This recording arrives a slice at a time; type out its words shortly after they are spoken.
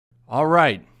All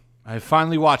right. I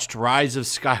finally watched Rise of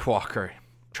Skywalker.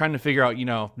 Trying to figure out,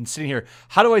 I'm sitting here,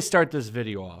 how do I start this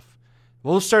video off?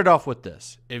 We'll start off with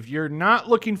this. If you're not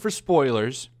looking for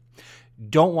spoilers,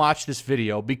 don't watch this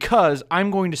video because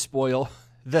I'm going to spoil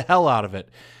the hell out of it.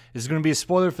 It's going to be a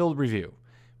spoiler-filled review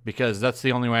because that's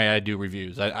the only way I do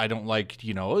reviews. I don't like,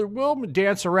 we'll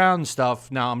dance around and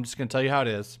stuff. No, I'm just going to tell you how it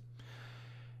is.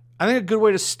 I think a good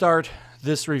way to start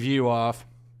this review off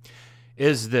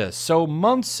is this. So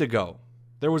months ago,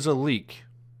 there was a leak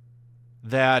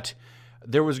that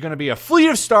there was going to be a fleet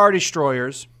of Star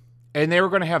Destroyers and they were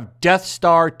going to have Death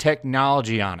Star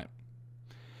technology on it.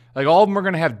 Like all of them are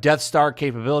going to have Death Star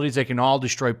capabilities. They can all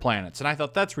destroy planets. And I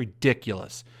thought, that's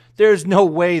ridiculous. There's no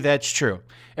way that's true.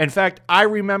 In fact, I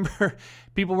remember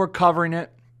people were covering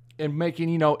it and making,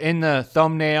 in the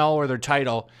thumbnail or their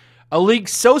title, a leak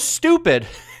so stupid,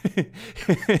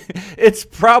 it's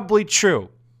probably true.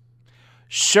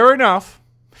 Sure enough,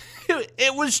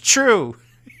 it was true.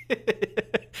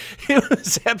 It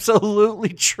was absolutely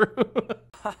true.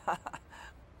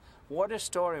 What a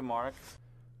story, Mark.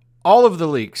 All of the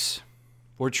leaks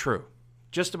were true.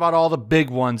 Just about all the big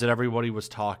ones that everybody was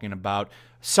talking about.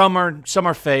 Some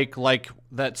are fake, like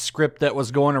that script that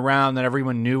was going around that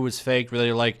everyone knew was fake.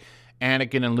 Really, like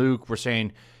Anakin and Luke were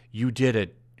saying, "You did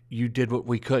it. You did what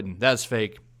we couldn't." That's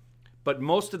fake. But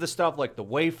most of the stuff, like the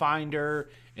Wayfinder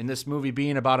and this movie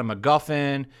being about a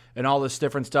MacGuffin and all this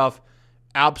different stuff,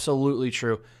 absolutely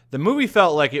true. The movie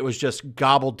felt like it was just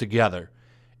gobbled together.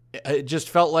 It just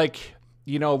felt like,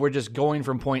 we're just going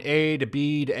from point A to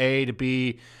B to A to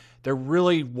B. There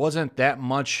really wasn't that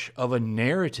much of a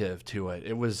narrative to it.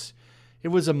 It was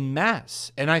a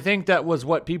mess. And I think that was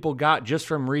what people got just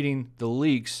from reading the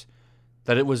leaks,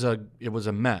 that it was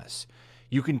a mess.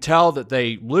 You can tell that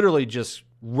they literally just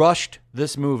rushed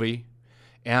this movie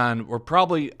and were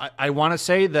probably, I want to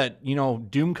say that,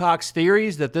 Doomcock's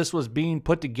theories that this was being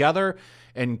put together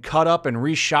and cut up and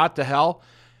reshot to hell,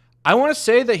 I want to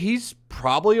say that he's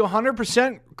probably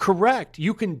 100% correct.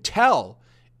 You can tell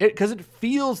it because it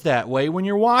feels that way when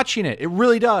you're watching it. It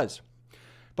really does.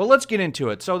 But let's get into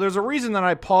it. So there's a reason that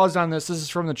I paused on this. This is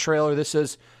from the trailer. This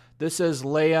is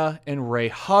Leia and Rey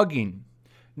hugging.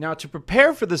 Now, to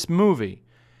prepare for this movie,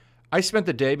 I spent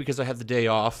the day, because I had the day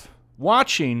off,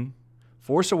 watching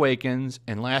Force Awakens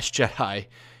and Last Jedi,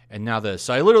 and now this.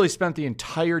 So I literally spent the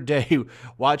entire day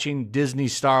watching Disney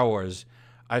Star Wars.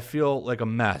 I feel like a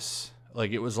mess.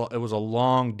 Like it was a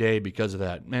long day because of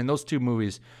that. Man, those two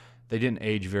movies, they didn't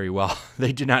age very well.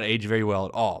 They did not age very well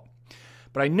at all.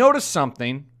 But I noticed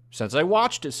something since I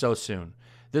watched it so soon.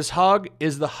 This hug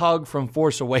is the hug from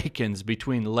Force Awakens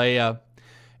between Leia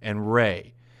and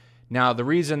Rey. Now, the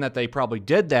reason that they probably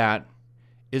did that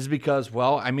is because,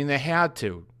 they had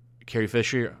to. Carrie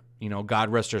Fisher, God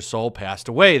rest her soul, passed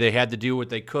away. They had to do what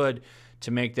they could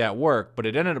to make that work, but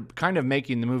it ended up kind of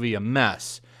making the movie a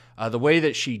mess. The way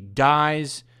that she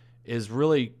dies is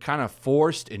really kind of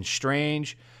forced and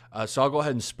strange, so I'll go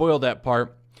ahead and spoil that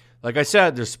part. Like I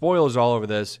said, there's spoilers all over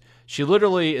this. She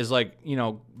literally is like,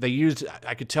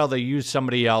 I could tell they used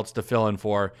somebody else to fill in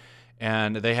for her.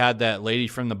 And they had that lady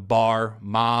from the bar,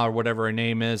 Ma or whatever her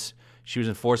name is. She was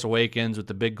in Force Awakens with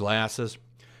the big glasses.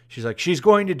 She's like, she's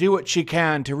going to do what she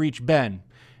can to reach Ben.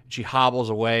 She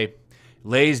hobbles away,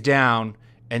 lays down,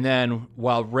 and then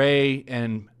while Rey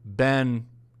and Ben,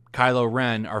 Kylo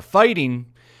Ren, are fighting,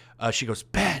 she goes,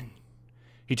 "Ben."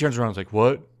 He turns around and is like,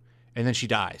 "What?" And then she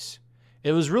dies.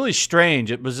 It was really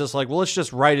strange. It was just like, well, let's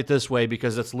just write it this way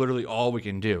because that's literally all we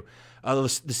can do. The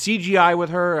CGI with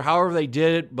her, however they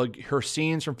did it, but her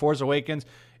scenes from Force Awakens,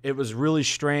 it was really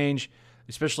strange.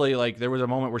 Especially like there was a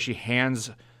moment where she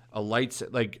hands Luke's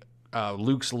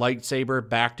lightsaber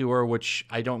back to her, which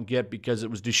I don't get because it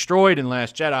was destroyed in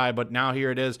Last Jedi, but now here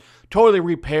it is, totally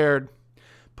repaired,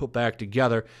 put back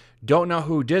together. Don't know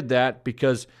who did that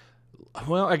because,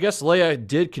 I guess Leia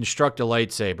did construct a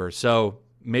lightsaber, so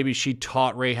maybe she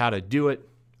taught Rey how to do it.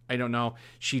 I don't know.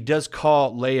 She does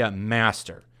call Leia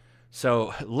Master. So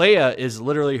Leia is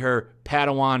literally her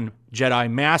Padawan Jedi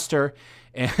Master,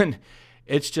 and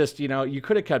it's just, you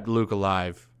could have kept Luke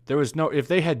alive. If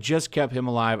they had just kept him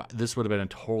alive, this would have been a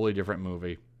totally different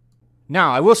movie.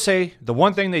 Now, I will say the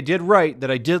one thing they did right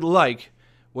that I did like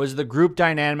was the group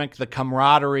dynamic, the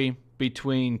camaraderie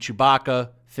between Chewbacca,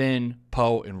 Finn,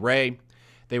 Poe, and Rey.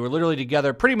 They were literally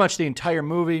together pretty much the entire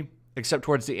movie, except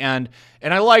towards the end,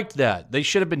 and I liked that. They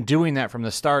should have been doing that from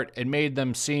the start and made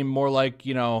them seem more like,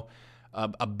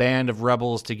 a band of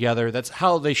rebels together. That's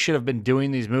how they should have been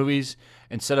doing these movies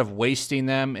instead of wasting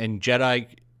them in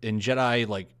Jedi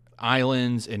like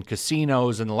islands and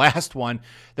casinos in the last one.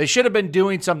 They should have been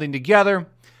doing something together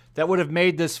that would have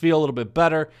made this feel a little bit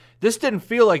better. This didn't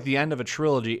feel like the end of a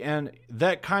trilogy, and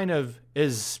that kind of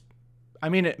is, I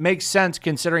mean, it makes sense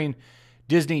considering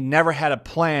Disney never had a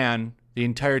plan the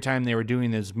entire time they were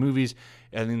doing these movies.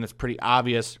 I think that's pretty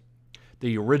obvious.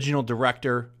 The original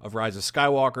director of Rise of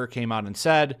Skywalker came out and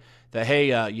said that,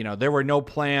 hey, you know, there were no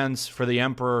plans for the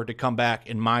Emperor to come back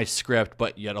in my script,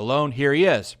 but yet alone, here he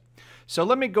is. So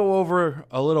let me go over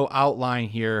a little outline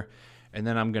here, and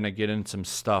then I'm going to get in some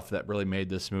stuff that really made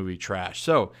this movie trash.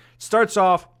 So it starts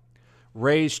off,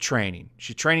 Rey's training.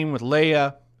 She's training with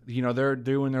Leia. You know, they're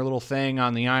doing their little thing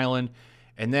on the island.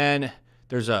 And then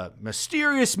there's a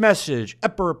mysterious message.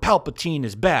 Emperor Palpatine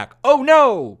is back. Oh,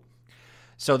 no!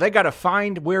 So they got to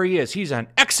find where he is. He's on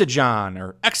Exagon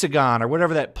or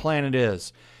whatever that planet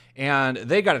is. And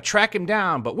they got to track him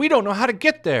down, but we don't know how to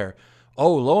get there.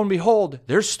 Oh, lo and behold,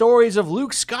 there's stories of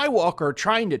Luke Skywalker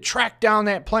trying to track down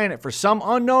that planet for some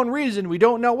unknown reason. We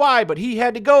don't know why, but he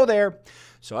had to go there.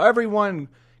 So everyone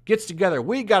gets together.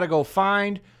 We got to go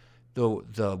find the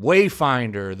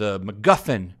Wayfinder, the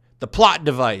MacGuffin, the plot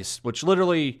device, which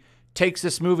literally takes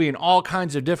this movie in all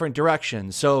kinds of different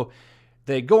directions. So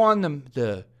they go on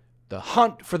the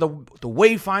hunt for the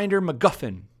Wayfinder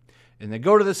MacGuffin, and they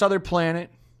go to this other planet,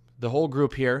 the whole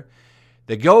group here.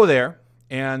 They go there,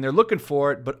 and they're looking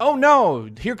for it, but oh no,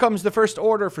 here comes the First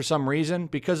Order for some reason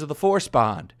because of the Force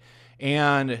bond.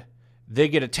 And they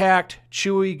get attacked.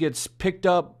 Chewie gets picked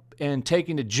up and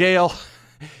taken to jail.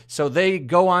 So they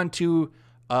go on to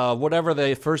whatever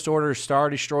the First Order Star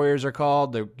Destroyers are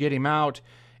called. They get him out,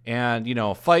 and, you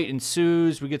know, fight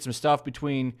ensues. We get some stuff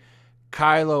between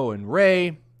Kylo and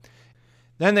Rey.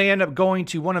 Then they end up going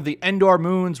to one of the Endor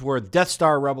moons where Death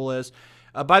Star Rebel is.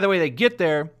 By the way, they get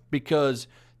there because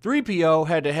 3PO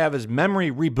had to have his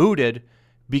memory rebooted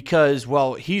because,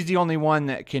 well, he's the only one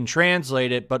that can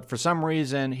translate it, but for some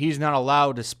reason, he's not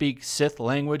allowed to speak Sith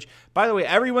language. By the way,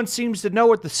 everyone seems to know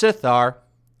what the Sith are.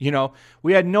 You know,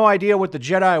 we had no idea what the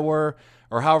Jedi were,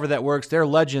 or however that works. They're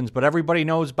legends, but everybody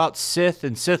knows about Sith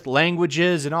and Sith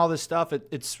languages and all this stuff.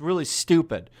 It's really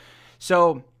stupid.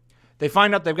 So they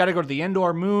find out they've got to go to the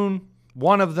Endor moon,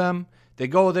 one of them. They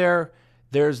go there.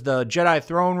 There's the Jedi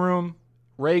throne room.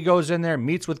 Rey goes in there,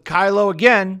 meets with Kylo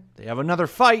again. They have another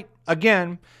fight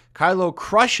again. Kylo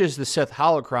crushes the Sith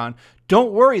holocron.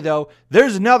 Don't worry, though.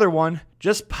 There's another one.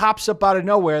 Just pops up out of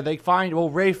nowhere. They find, well,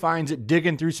 Rey finds it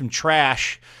digging through some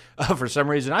trash for some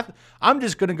reason. I'm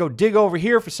just going to go dig over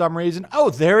here for some reason. Oh,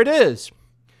 there it is.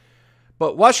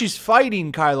 But while she's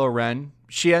fighting Kylo Ren,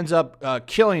 she ends up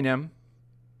killing him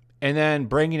and then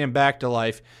bringing him back to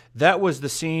life. That was the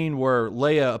scene where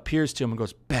Leia appears to him and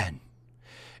goes, Ben.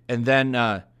 And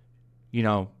then, you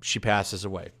know, she passes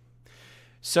away.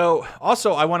 So,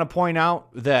 also, I want to point out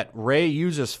that Rey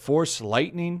uses Force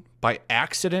lightning by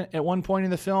accident at one point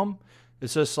in the film.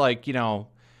 It's just like, you know,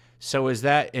 so is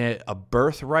that a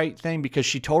birthright thing? Because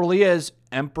she totally is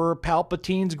Emperor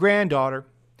Palpatine's granddaughter.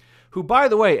 Who, by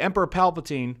the way, Emperor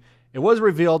Palpatine, it was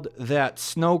revealed that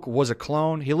Snoke was a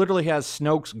clone. He literally has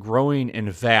Snokes growing in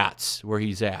vats where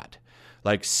he's at.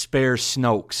 Like spare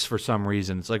Snokes for some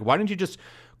reason. It's like, why didn't you just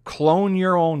clone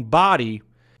your own body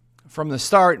from the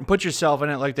start and put yourself in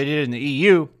it like they did in the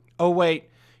EU? Oh, wait,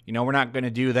 you know, we're not going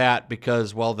to do that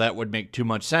because, well, that would make too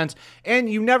much sense. And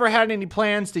you never had any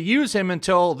plans to use him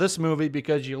until this movie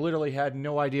because you literally had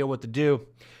no idea what to do.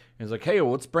 And it's like, hey,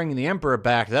 well, let's bring the Emperor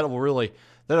back. That'll really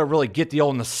get the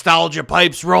old nostalgia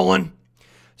pipes rolling.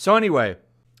 So anyway,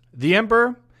 the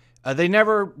Emperor, they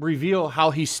never reveal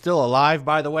how he's still alive,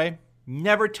 by the way.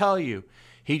 Never tell you.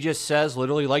 He just says,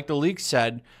 literally like the leak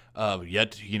said,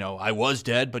 yet, you know, I was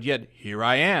dead, but yet here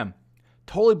I am.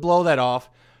 Totally blow that off.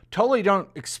 Totally don't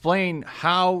explain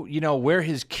how, you know, where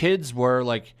his kids were,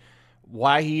 like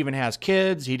why he even has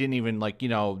kids. He didn't even, like, you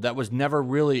know, that was never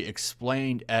really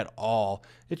explained at all.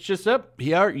 It's just,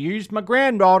 you're my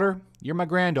granddaughter. You're my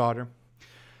granddaughter.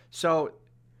 So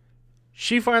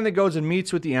she finally goes and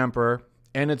meets with the Emperor,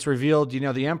 and it's revealed, you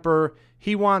know, the Emperor,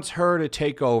 he wants her to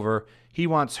take over. He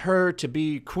wants her to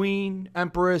be Queen,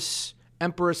 Empress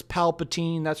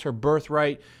Palpatine. That's her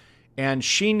birthright. And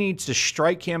she needs to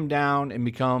strike him down and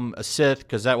become a Sith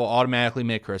because that will automatically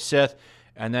make her a Sith.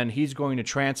 And then he's going to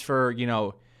transfer, you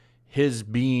know, his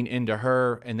being into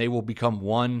her, and they will become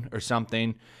one or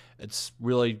something. It's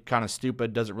really kind of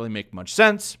stupid. Doesn't really make much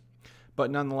sense.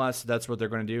 But nonetheless, that's what they're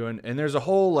going to do. And there's a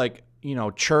whole, like, you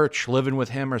know, church living with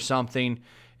him or something.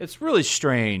 It's really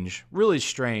strange. Really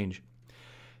strange.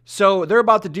 So they're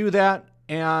about to do that.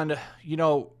 And, you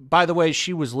know, by the way,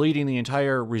 she was leading the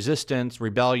entire resistance,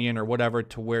 rebellion, or whatever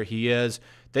to where he is.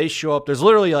 They show up. There's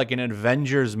literally like an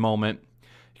Avengers moment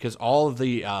because all of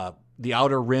the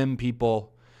Outer Rim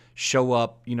people show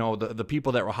up, the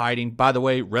people that were hiding. By the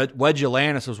way, Wedge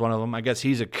Atlantis was one of them. I guess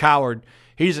he's a coward.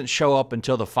 He doesn't show up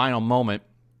until the final moment.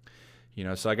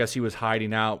 So I guess he was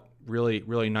hiding out. Really,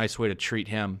 really nice way to treat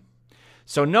him.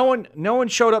 So no one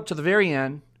showed up to the very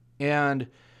end, and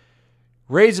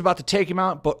Rey's about to take him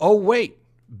out, but oh wait,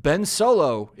 Ben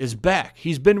Solo is back.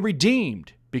 He's been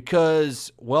redeemed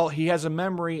because, well, he has a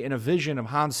memory and a vision of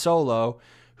Han Solo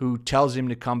who tells him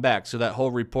to come back. So that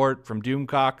whole report from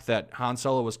Doomcock that Han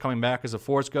Solo was coming back as a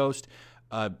Force ghost,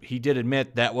 he did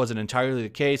admit that wasn't entirely the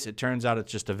case. It turns out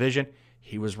it's just a vision.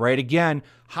 He was right again.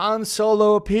 Han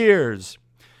Solo appears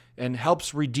and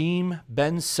helps redeem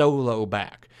Ben Solo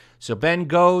back. So Ben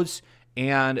goes,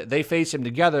 and they face him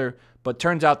together, but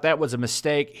turns out that was a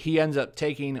mistake. He ends up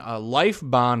taking a life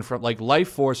bond, from life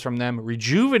force from them,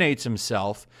 rejuvenates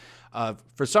himself.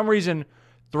 For some reason,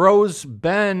 throws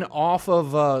Ben off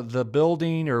of the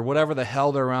building or whatever the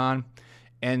hell they're on,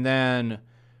 and then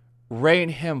Rey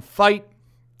and him fight.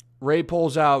 Rey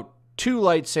pulls out 2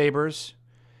 lightsabers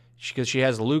because she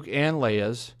has Luke and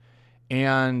Leia's,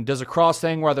 and does a cross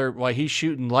thing while he's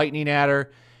shooting lightning at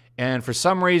her. And for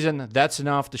some reason, that's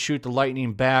enough to shoot the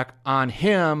lightning back on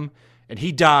him, and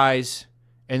he dies,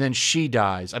 and then she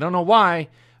dies. I don't know why.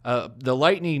 The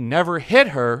lightning never hit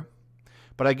her,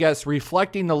 but I guess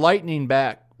reflecting the lightning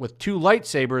back with 2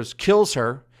 lightsabers kills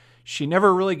her. She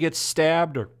never really gets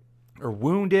stabbed or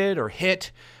wounded or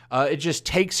hit. It just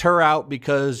takes her out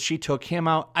because she took him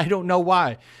out. I don't know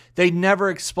why. They never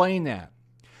explain that.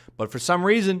 But for some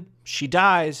reason, she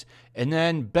dies, and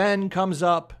then Ben comes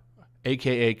up,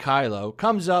 a.k.a. Kylo,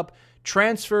 comes up,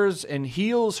 transfers and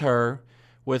heals her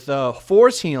with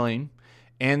force healing,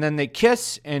 and then they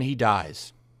kiss, and he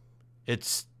dies.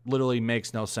 It's literally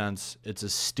makes no sense. It's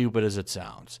as stupid as it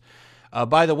sounds.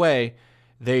 By the way,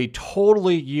 they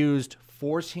totally used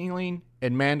force healing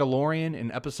in Mandalorian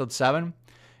in Episode 7,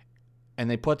 and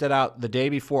they put that out the day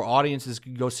before audiences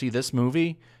could go see this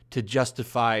movie to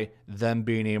justify them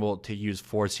being able to use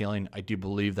force healing. I do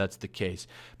believe that's the case.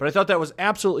 But I thought that was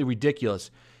absolutely ridiculous.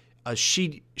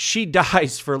 She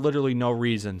dies for literally no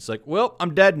reason. It's like, well,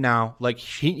 I'm dead now. Like,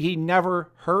 he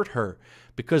never hurt her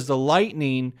because the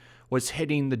lightning was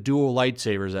hitting the dual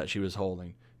lightsabers that she was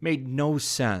holding. Made no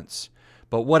sense.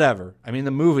 But whatever. I mean,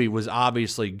 the movie was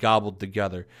obviously gobbled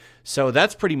together. So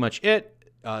that's pretty much it.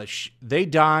 They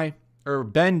die, or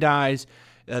Ben dies.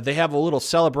 They have a little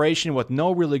celebration with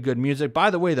no really good music. By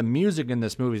the way, the music in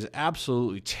this movie is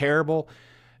absolutely terrible.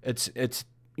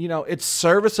 It's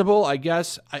serviceable, I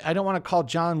guess. I don't want to call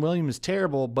John Williams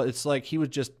terrible, but it's like he was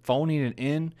just phoning it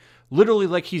in. Literally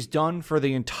like he's done for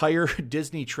the entire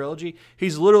Disney trilogy.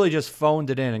 He's literally just phoned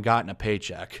it in and gotten a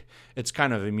paycheck. It's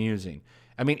kind of amusing.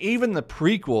 I mean, even the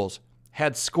prequels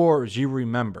had scores you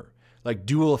remember, like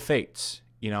Duel of Fates,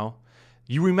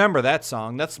 You remember that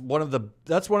song. That's one of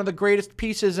the greatest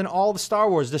pieces in all of Star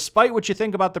Wars. Despite what you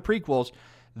think about the prequels,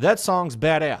 that song's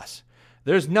badass.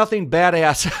 There's nothing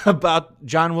badass about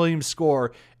John Williams'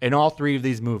 score in all 3 of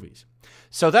these movies.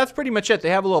 So that's pretty much it. They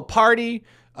have a little party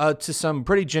to some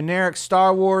pretty generic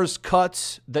Star Wars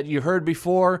cuts that you heard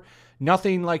before.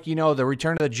 Nothing like, the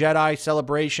Return of the Jedi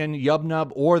celebration, Yub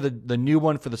Nub, or the new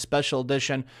one for the special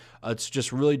edition. It's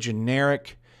just really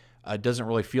generic. It doesn't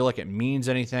really feel like it means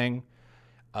anything.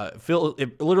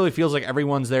 It literally feels like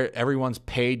everyone's there, everyone's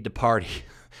paid to party,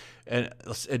 and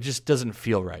it just doesn't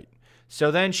feel right. So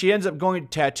then she ends up going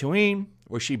to Tatooine,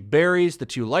 where she buries the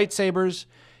 2 lightsabers,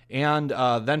 and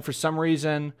then for some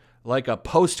reason, like a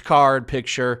postcard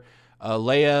picture,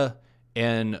 Leia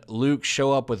and Luke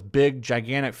show up with big,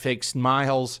 gigantic fake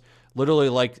smiles, literally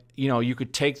like, you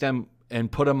could take them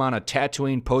and put them on a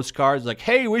Tatooine postcard, like,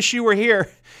 hey, wish you were here.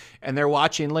 And they're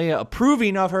watching Leia,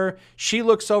 approving of her. She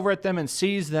looks over at them and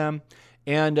sees them.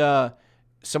 And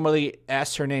somebody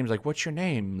asks her name, like, what's your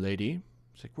name, lady?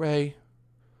 It's like, Rey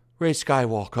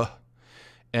Skywalker.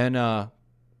 And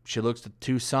she looks at the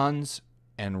 2 sons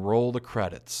and roll the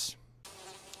credits.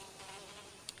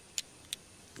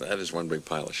 That is one big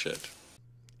pile of shit.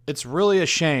 It's really a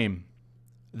shame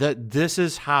that this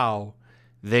is how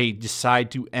they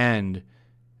decide to end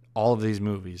all of these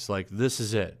movies. Like, this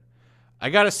is it. I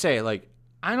gotta say, like,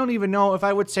 I don't even know if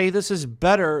I would say this is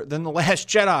better than The Last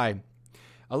Jedi.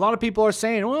 A lot of people are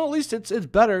saying, well, at least it's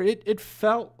better. It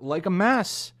felt like a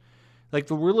mess. Like,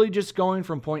 they're really just going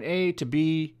from point A to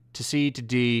B to C to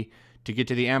D to get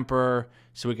to the Emperor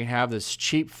so we can have this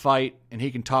cheap fight and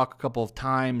he can talk a couple of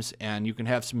times and you can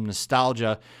have some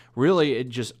nostalgia. Really, it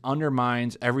just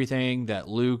undermines everything that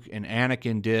Luke and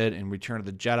Anakin did in Return of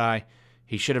the Jedi.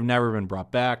 He should have never been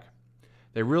brought back.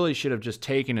 They really should have just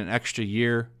taken an extra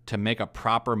year to make a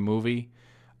proper movie.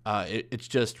 It's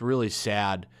just really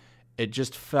sad. it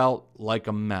just felt like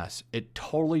a mess. It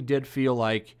totally did feel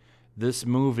like this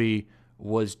movie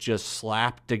was just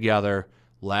slapped together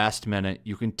last minute.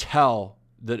 You can tell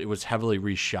that it was heavily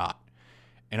reshot.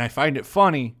 And I find it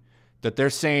funny that they're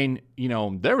saying,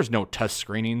 there was no test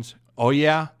screenings. Oh,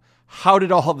 yeah? How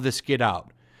did all of this get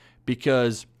out?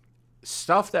 Because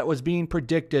stuff that was being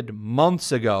predicted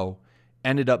months ago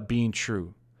ended up being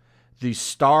true. These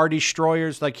Star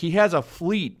Destroyers, like he has a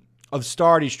fleet of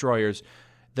Star Destroyers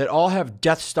that all have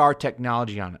Death Star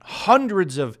technology on it.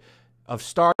 Hundreds of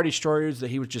Star Destroyers that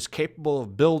he was just capable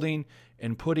of building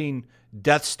and putting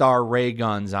Death Star ray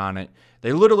guns on it.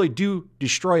 They literally do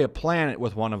destroy a planet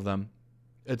with one of them.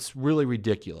 It's really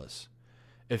ridiculous.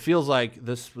 It feels like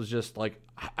this was just like,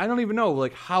 I don't even know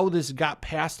like how this got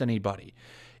past anybody.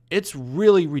 It's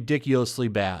really ridiculously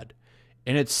bad.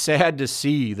 And it's sad to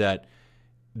see that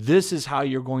this is how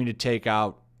you're going to take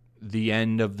out the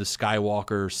end of the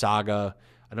Skywalker saga.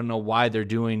 I don't know why they're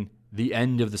doing the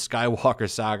end of the Skywalker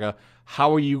saga.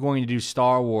 How are you going to do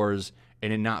Star Wars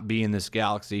and it not be in this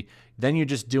galaxy? Then you're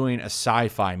just doing a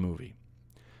sci-fi movie.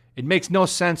 It makes no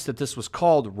sense that this was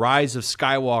called Rise of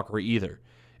Skywalker either.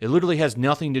 It literally has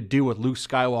nothing to do with Luke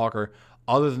Skywalker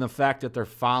other than the fact that they're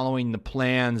following the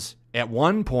plans at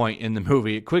one point in the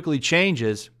movie. It quickly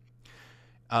changes.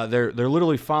 They're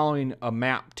literally following a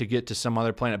map to get to some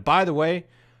other planet. By the way,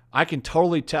 I can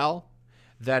totally tell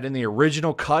that in the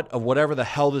original cut of whatever the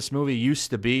hell this movie used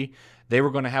to be, they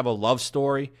were going to have a love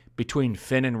story between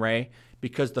Finn and Rey,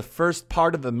 because the first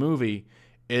part of the movie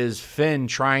is Finn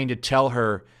trying to tell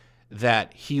her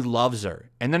that he loves her,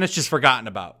 and then it's just forgotten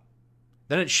about.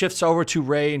 Then it shifts over to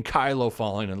Rey and Kylo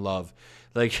falling in love.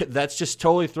 Like, that's just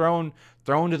totally thrown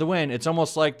to the wind. It's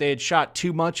almost like they had shot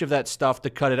too much of that stuff to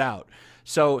cut it out.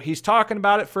 So he's talking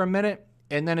about it for a minute,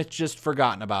 and then it's just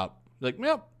forgotten about. Like,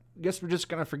 yep, guess we're just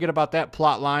going to forget about that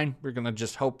plot line. We're going to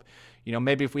just hope,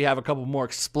 maybe if we have a couple more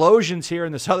explosions here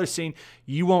in this other scene,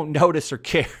 you won't notice or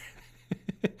care.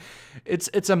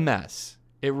 It's a mess.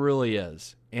 It really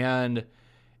is. And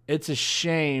it's a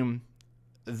shame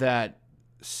that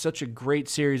such a great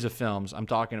series of films, I'm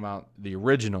talking about the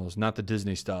originals, not the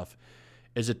Disney stuff,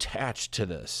 is attached to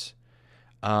this.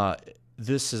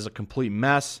 This is a complete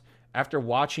mess. After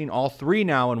watching all three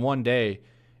now in one day,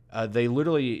 they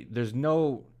literally, there's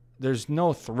no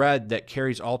thread that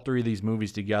carries all three of these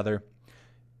movies together.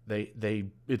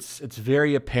 It's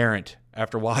very apparent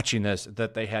after watching this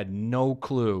that they had no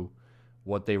clue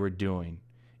what they were doing,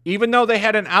 even though they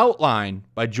had an outline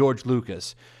by George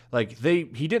Lucas. Like they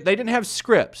didn't have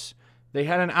scripts. They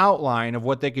had an outline of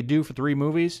what they could do for three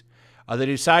movies. They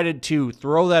decided to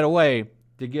throw that away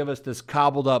to give us this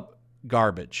cobbled up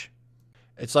garbage.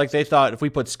 It's like they thought if we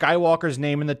put Skywalker's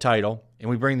name in the title and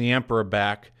we bring the Emperor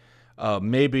back,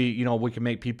 maybe we can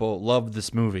make people love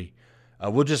this movie.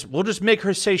 We'll just make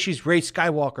her say she's Rey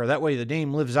Skywalker. That way the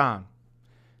name lives on.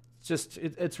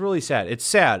 It's really sad. It's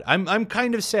sad. I'm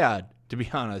kind of sad, to be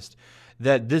honest,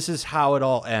 that this is how it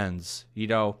all ends.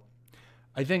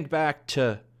 I think back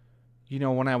to,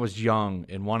 when I was young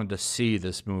and wanted to see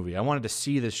this movie. I wanted to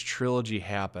see this trilogy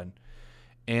happen.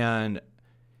 And,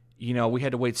 we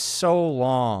had to wait so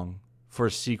long for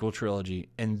a sequel trilogy,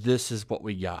 and this is what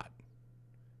we got.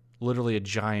 Literally a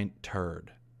giant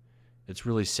turd. It's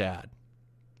really sad.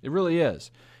 It really is.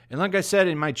 And like I said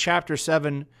in my Chapter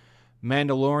 7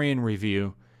 Mandalorian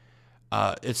review,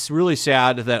 it's really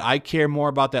sad that I care more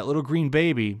about that little green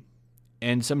baby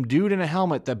and some dude in a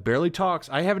helmet that barely talks.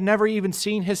 I have never even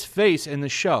seen his face in the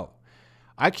show.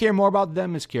 I care more about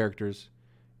them as characters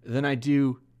than I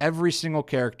do every single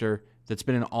character that's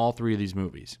been in all three of these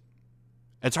movies.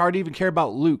 It's hard to even care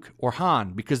about Luke or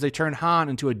Han because they turn Han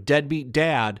into a deadbeat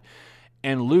dad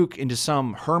and Luke into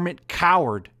some hermit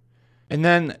coward. And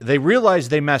then they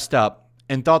realized they messed up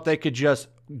and thought they could just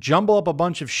jumble up a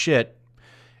bunch of shit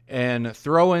and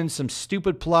throw in some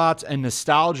stupid plots and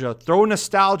nostalgia, throw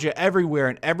nostalgia everywhere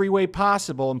in every way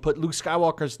possible and put Luke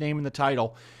Skywalker's name in the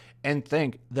title and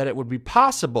think that it would be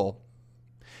possible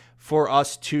for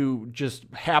us to just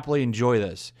happily enjoy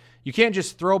this. You can't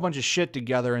just throw a bunch of shit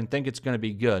together and think it's going to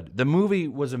be good. The movie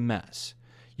was a mess.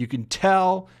 You can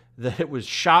tell that it was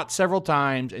shot several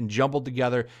times and jumbled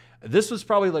together. This was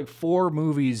probably like 4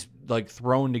 movies like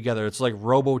thrown together. It's like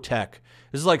Robotech.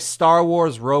 This is like Star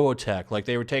Wars Robotech. Like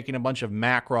they were taking a bunch of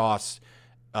Macross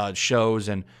shows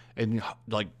and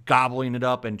like gobbling it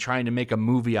up and trying to make a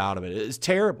movie out of it. It's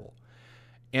terrible.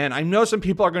 And I know some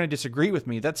people are going to disagree with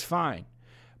me. That's fine.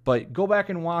 But go back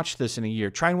and watch this in a year.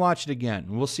 Try and watch it again.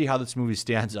 And we'll see how this movie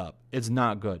stands up. It's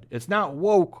not good. It's not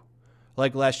woke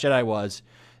like Last Jedi was.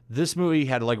 This movie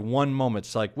had like one moment.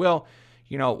 It's like, well,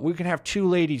 you know, we can have two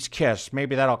ladies kiss.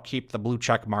 Maybe that'll keep the blue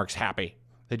check marks happy.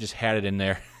 They just had it in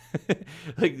there.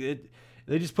 They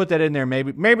just put that in there.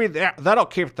 Maybe that'll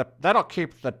keep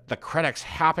the critics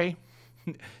happy.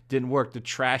 Didn't work. They're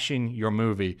trashing your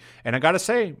movie. And I got to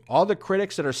say, all the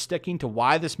critics that are sticking to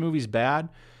why this movie's bad,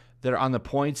 that are on the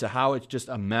points of how it's just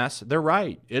a mess, they're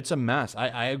right. It's a mess.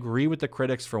 I agree with the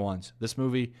critics for once. This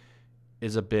movie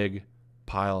is a big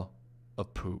pile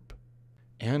of poop.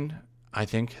 And I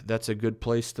think that's a good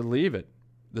place to leave it.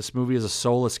 This movie is a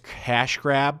soulless cash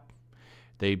grab.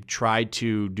 They tried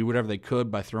to do whatever they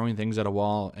could by throwing things at a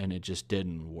wall, and it just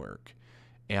didn't work.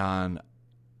 And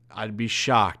I'd be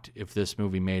shocked if this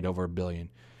movie made over $1 billion.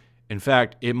 In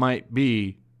fact, it might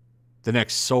be the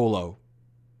next Solo.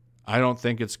 I don't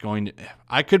think it's going to.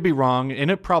 I could be wrong,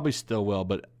 and it probably still will,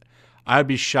 but I'd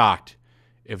be shocked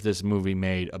if this movie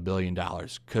made $1 billion,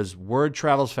 because word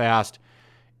travels fast,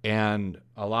 and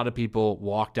a lot of people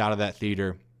walked out of that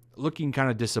theater looking kind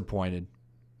of disappointed.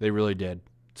 They really did.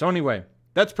 So anyway,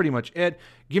 that's pretty much it.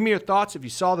 Give me your thoughts if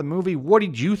you saw the movie. What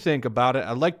did you think about it?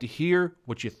 I'd like to hear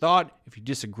what you thought. If you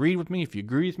disagreed with me, if you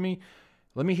agree with me,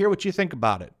 let me hear what you think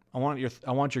about it. I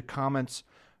want your comments.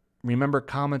 Remember,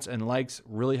 comments and likes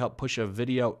really help push a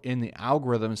video in the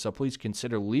algorithm, so please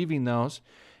consider leaving those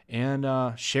and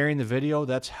sharing the video.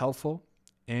 That's helpful.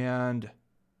 And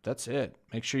that's it.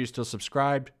 Make sure you're still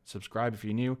subscribed. Subscribe if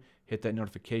you're new. Hit that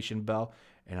notification bell,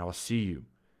 and I will see you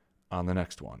on the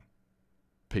next one.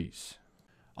 Peace.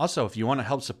 Also, if you want to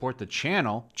help support the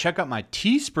channel, check out my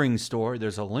Teespring store.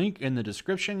 There's a link in the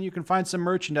description. You can find some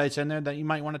merchandise in there that you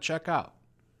might want to check out.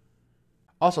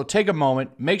 Also, take a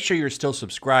moment. Make sure you're still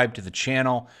subscribed to the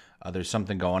channel. There's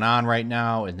something going on right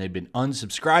now, and they've been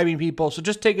unsubscribing people. So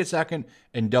just take a second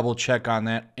and double check on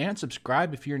that, and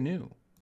subscribe if you're new.